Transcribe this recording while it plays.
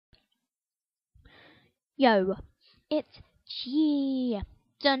Yo, it's G.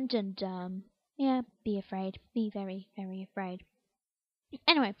 Dun dun dun. Yeah, be afraid. Be very, very afraid.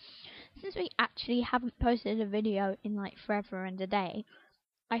 Anyway, since we actually haven't posted a video in like forever and a day,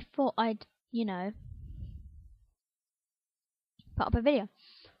 I thought I'd, put up a video.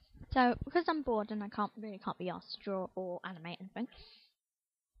 So, because I'm bored and I can't be asked to draw or animate anything,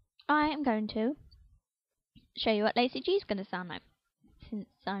 I am going to show you what Lacey-Gee is going to sound like. Since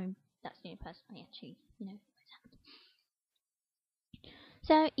that's the only person I actually,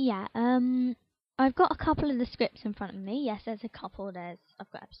 So yeah, I've got a couple of the scripts in front of me. Yes, there's a couple. I've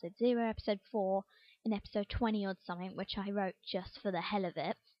got episode 0, episode 4, and episode 20 or something, which I wrote just for the hell of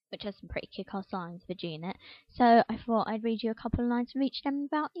it, which has some pretty kick-ass lines for G in it. So I thought I'd read you a couple of lines from each of them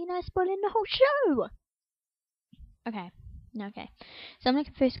without, spoiling the whole show. Okay. So I'm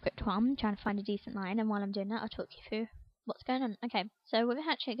looking through script 1, trying to find a decent line, and while I'm doing that, I'll talk you through what's going on. Okay, so with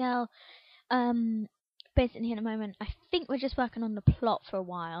Hatchet Girl, basically in a moment, I think we're just working on the plot for a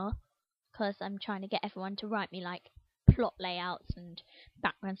while, because I'm trying to get everyone to write me like plot layouts and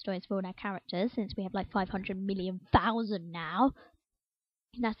background stories for all their characters, since we have like 500 million thousand now.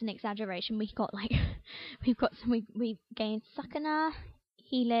 That's an exaggeration. We've gained Sakana,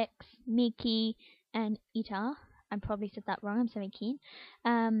 Helix, Miki, and Ita. I probably said that wrong, I'm so keen.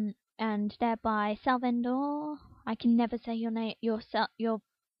 And thereby Salvendor. I can never say your name, your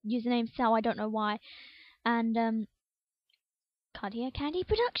username, Sal, I don't know why. And Cardia Candy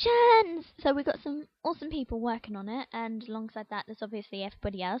Productions! So we've got some awesome people working on it, and alongside that there's obviously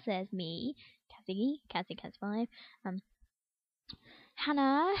everybody else. There's me, Kaz5,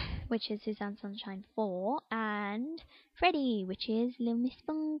 Hannah, which is Suzanne Sunshine 4, and Freddie, which is Little Miss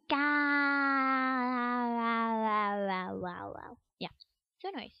Funka. Yeah. So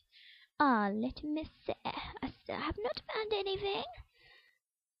anyways, let me see. I still have not found anything.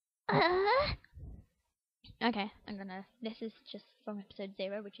 Okay, this is just from episode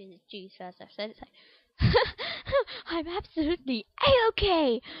 0, which is G's first episode. It's like, I'm absolutely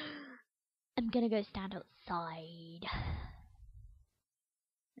A-okay! I'm gonna go stand outside.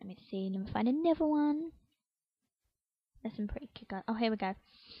 Let me see, let me find another one. There's some pretty kick-ass. Oh, here we go.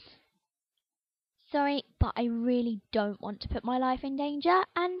 Sorry, but I really don't want to put my life in danger,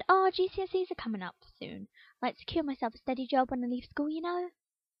 and our GCSEs are coming up soon. I'd like to secure myself a steady job when I leave school,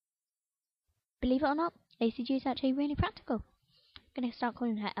 Believe it or not, Lacey-Gee is actually really practical. I'm going to start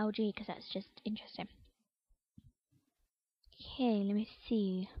calling her LG because that's just interesting. Okay, let me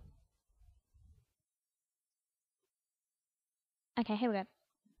see. Okay, here we go.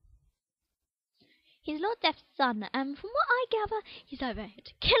 He's Lord Death's son, and from what I gather, he's either here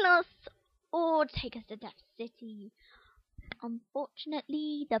to kill us or take us to Death City.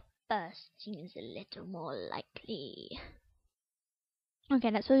 Unfortunately, the first seems a little more likely.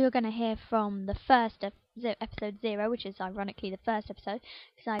 Okay, that's all you're going to hear from the first episode 0, which is ironically the first episode,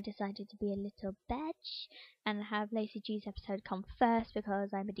 because I decided to be a little bitch and have Lacey-Gee's episode come first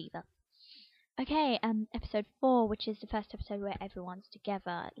because I'm a diva. Okay, episode 4, which is the first episode where everyone's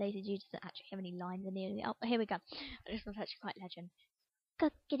together. Lacey-Gee doesn't actually have any lines in it. Oh, here we go. This one's actually quite legend.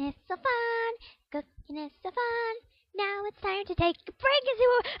 Cooking is so fun, cooking is so fun. Now it's time to take a break as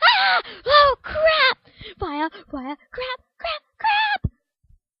you ah! Oh crap! Fire, crap!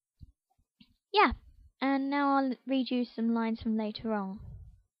 Yeah, and now I'll read you some lines from later on.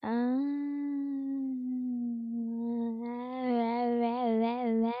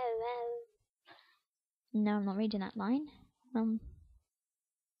 No, I'm not reading that line.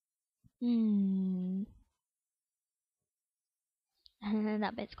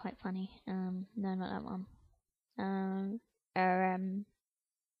 That bit's quite funny. No, not that one.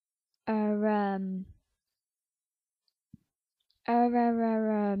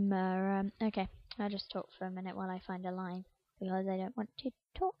 Okay, I'll just talk for a minute while I find a line, because I don't want to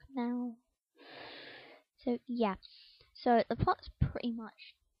talk now. So, yeah. So, the plot's pretty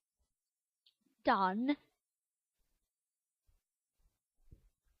much done.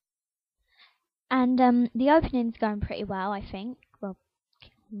 And, the opening's going pretty well, I think.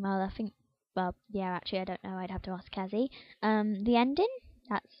 Well, yeah, actually, I don't know. I'd have to ask Kazzy. The ending?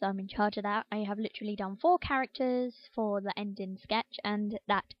 I'm in charge of that. I have literally done 4 characters for the ending sketch, and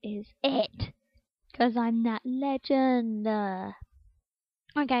that is it. Because I'm that legend.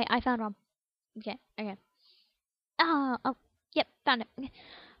 Okay, I found one. Okay. Oh, yep, found it. Okay.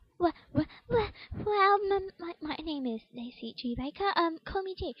 Well, my name is Lacey-Gee Baker. Call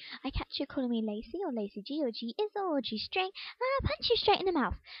me G. I catch you calling me Lacey or Lacey-Gee or G Izzle or G String, and I'll punch you straight in the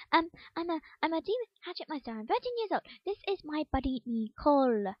mouth. I'm a demon hatchet master. I'm 13 years old. This is my buddy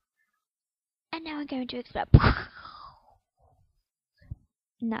Nicole. And now I'm going to explode.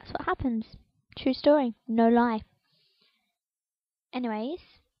 And that's what happens. True story. No lie. Anyways,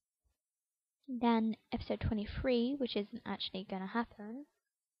 then episode 23, which isn't actually going to happen,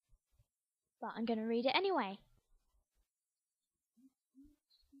 but I'm going to read it anyway.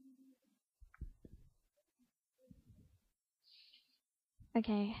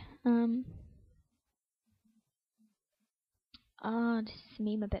 Okay, this is a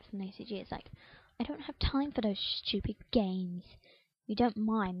meme a bit from Lacey-Gee. It's like, I don't have time for those stupid games. You don't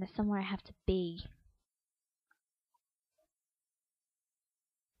mind, there's somewhere I have to be.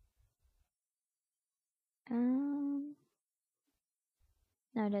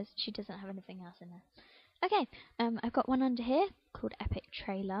 No, she doesn't have anything else in there. Okay, I've got one under here called Epic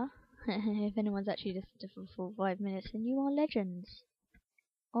Trailer. If anyone's actually listened to for 4 5 minutes, then you are legends.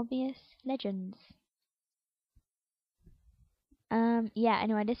 Obvious legends. Yeah,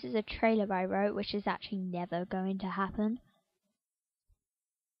 anyway, this is a trailer I wrote, which is actually never going to happen.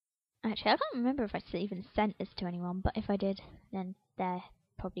 Actually, I can't remember if I even sent this to anyone, but if I did, then they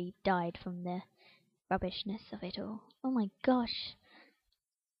probably died from the rubbishness of it all. Oh my gosh.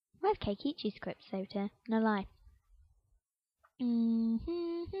 I have Keikichi script saved here, no lie.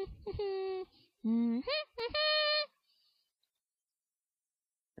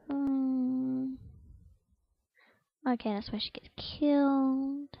 Okay, that's where she gets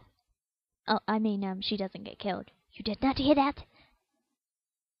killed. Oh, I mean, she doesn't get killed. You did not hear that?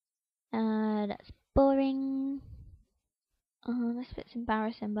 That's boring. This bit's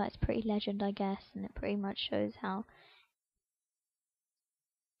embarrassing, but it's pretty legend, I guess, and it pretty much shows how.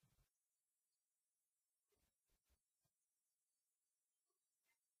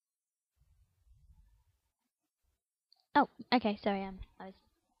 Oh, okay, sorry, I was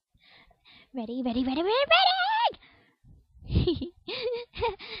ready.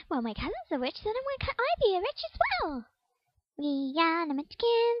 Well, my cousin's a witch, so then why can't I be a witch as well? We are the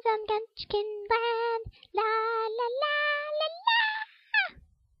Munchkins on Munchkin Land. La la la la la.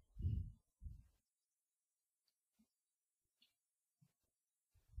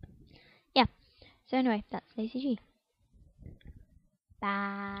 Yeah. So anyway, that's Lacey-Gee.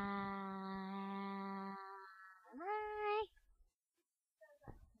 Bye.